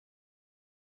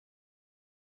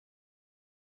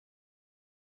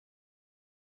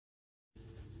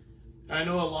I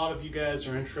know a lot of you guys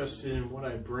are interested in what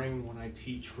I bring when I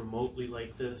teach remotely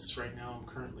like this. Right now I'm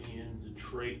currently in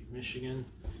Detroit, Michigan,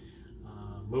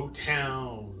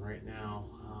 Motown right now.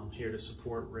 I'm here to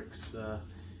support Rick's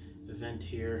event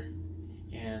here,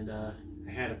 and I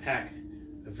had to pack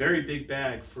a very big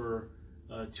bag for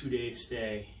a 2-day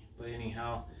stay. But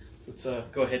anyhow, let's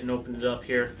go ahead and open it up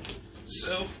here.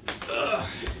 So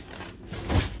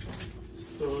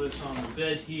let's throw this on the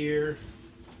bed here.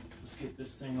 Let's get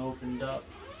this thing opened up.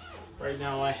 Right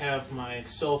now I have my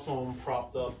cell phone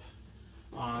propped up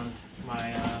on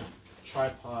my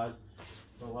tripod.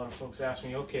 But a lot of folks ask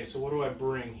me, okay, so what do I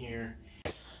bring here?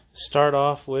 Start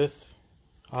off with,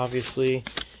 obviously,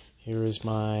 here is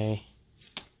my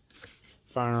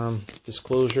firearm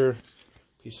disclosure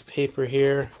piece of paper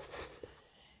here.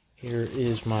 Here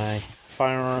is my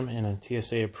firearm and a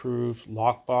TSA approved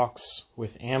lockbox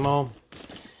with ammo.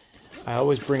 I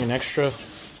always bring an extra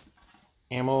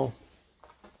ammo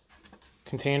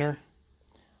container,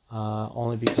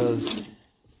 only because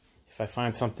if I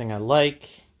find something I like,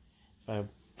 if I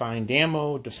find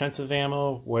ammo, defensive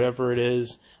ammo, whatever it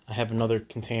is, I have another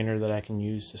container that I can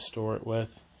use to store it with.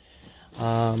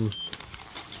 Now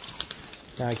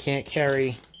I can't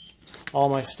carry all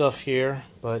my stuff here,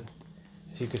 but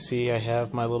as you can see, I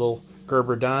have my little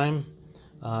Gerber dime.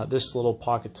 This little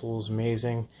pocket tool is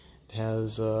amazing. It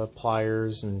has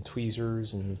pliers and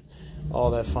tweezers and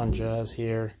all that fun jazz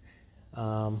here.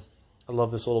 I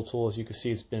love this little tool. As you can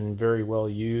see, it's been very well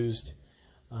used,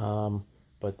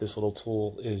 but this little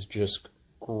tool is just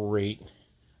great.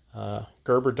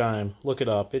 Gerber dime, look it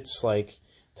up. It's like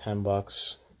 10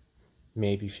 bucks,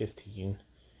 maybe 15.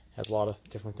 Has a lot of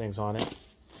different things on it.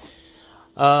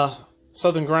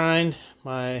 Southern Grind,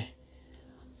 my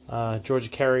Georgia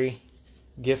Carry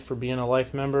gift for being a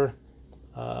life member.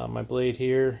 My blade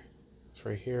here, it's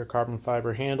right here, carbon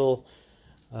fiber handle,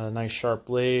 nice sharp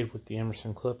blade with the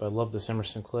Emerson clip. I love this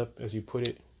Emerson clip. As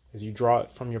you draw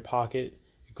it from your pocket,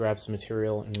 it grabs the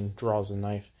material and draws the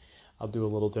knife. I'll do a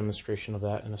little demonstration of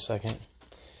that in a second.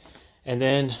 And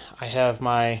then I have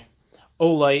my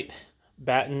Olight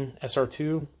Baton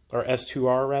SR2, or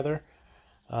S2R rather.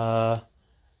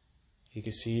 You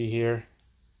can see here.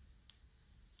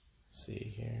 Let's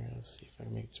see if I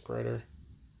can make this brighter.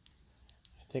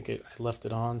 I think I left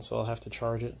it on, so I'll have to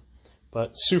charge it.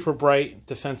 But super bright,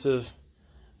 defensive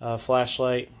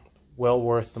flashlight, well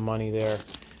worth the money there.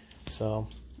 So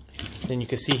then you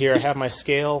can see here I have my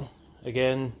scale.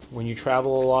 Again, when you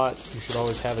travel a lot, you should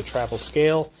always have a travel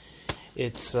scale.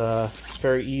 It's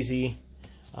very easy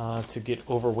to get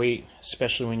overweight,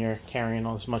 especially when you're carrying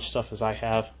as much stuff as I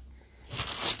have.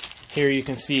 Here you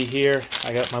can see here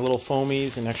I got my little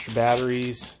foamies and extra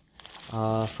batteries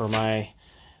for my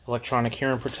electronic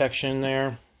hearing protection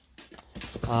there.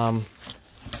 Got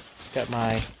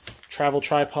my travel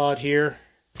tripod here.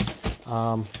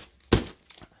 I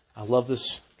love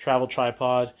this travel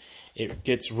tripod. It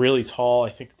gets really tall. I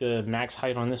think the max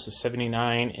height on this is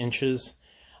 79 inches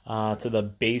to the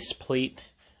base plate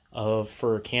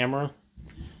for a camera.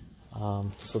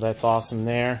 So that's awesome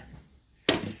there.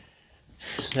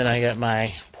 Then I got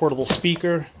my portable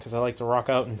speaker, because I like to rock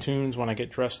out in tunes when I get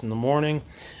dressed in the morning,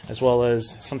 as well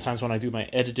as sometimes when I do my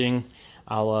editing,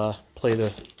 I'll play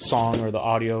the song or the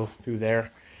audio through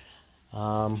there.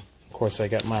 Of course, I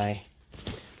got my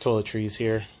toiletries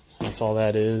here. That's all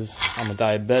that is. I'm a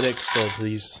diabetic, so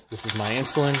this is my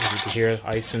insulin. As you can hear,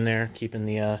 ice in there, keeping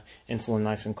the insulin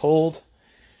nice and cold.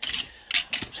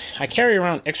 I carry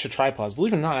around extra tripods.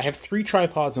 Believe it or not, I have 3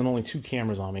 tripods and only 2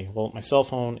 cameras on me. Well, my cell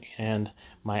phone and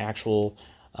my actual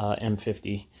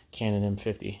M50, Canon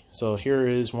M50. So here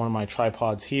is one of my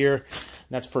tripods here.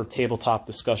 That's for tabletop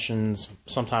discussions.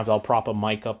 Sometimes I'll prop a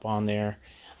mic up on there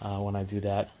when I do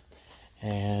that.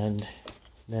 And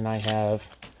then I have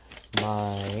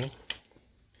my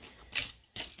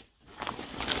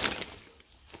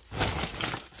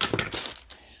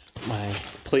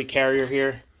plate carrier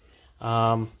here.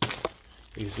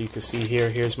 As you can see here,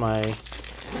 here's my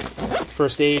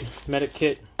first aid medic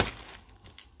kit.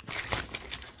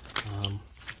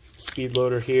 Speed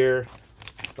loader here,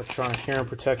 electronic hearing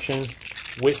protection,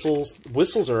 whistles.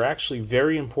 Whistles are actually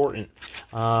very important.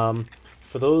 For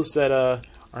those that are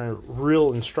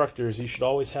real instructors, you should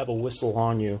always have a whistle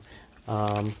on you.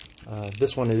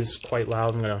 This one is quite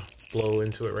loud. I'm going to blow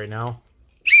into it right now.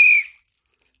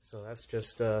 So that's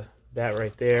just that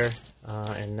right there,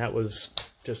 and that was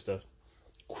just a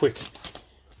quick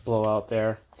blowout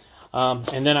there.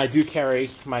 And then I do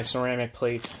carry my ceramic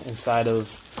plates inside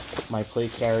of my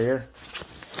plate carrier.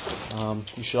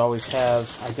 You should always have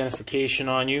identification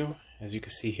on you, as you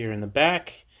can see here in the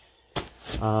back.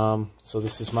 So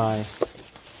this is my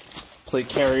plate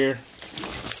carrier.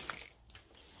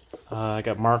 I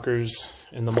got markers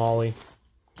in the molly.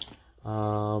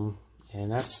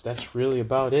 And that's really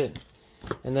about it.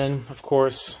 And then, of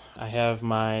course, I have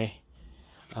my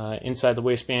inside the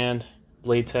waistband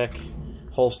Blade Tech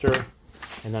holster,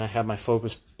 and then I have my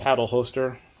Focus paddle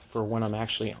holster for when I'm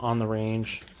actually on the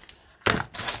range.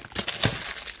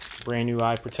 Brand new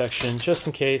eye protection, just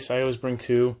in case. I always bring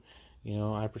two. You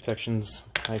know, eye protection's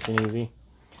nice and easy.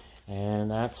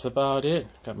 And that's about it.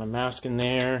 Got my mask in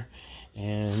there,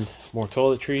 and more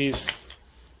toiletries.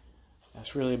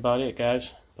 That's really about it,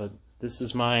 guys. But this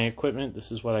is my equipment.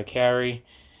 This is what I carry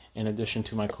in addition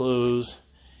to my clothes.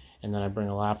 And then I bring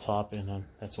a laptop, and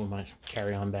that's what my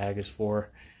carry-on bag is for.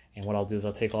 And what I'll do is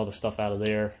I'll take all the stuff out of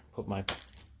there, put my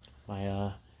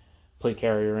plate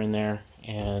carrier in there,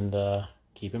 and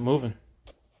keep it moving.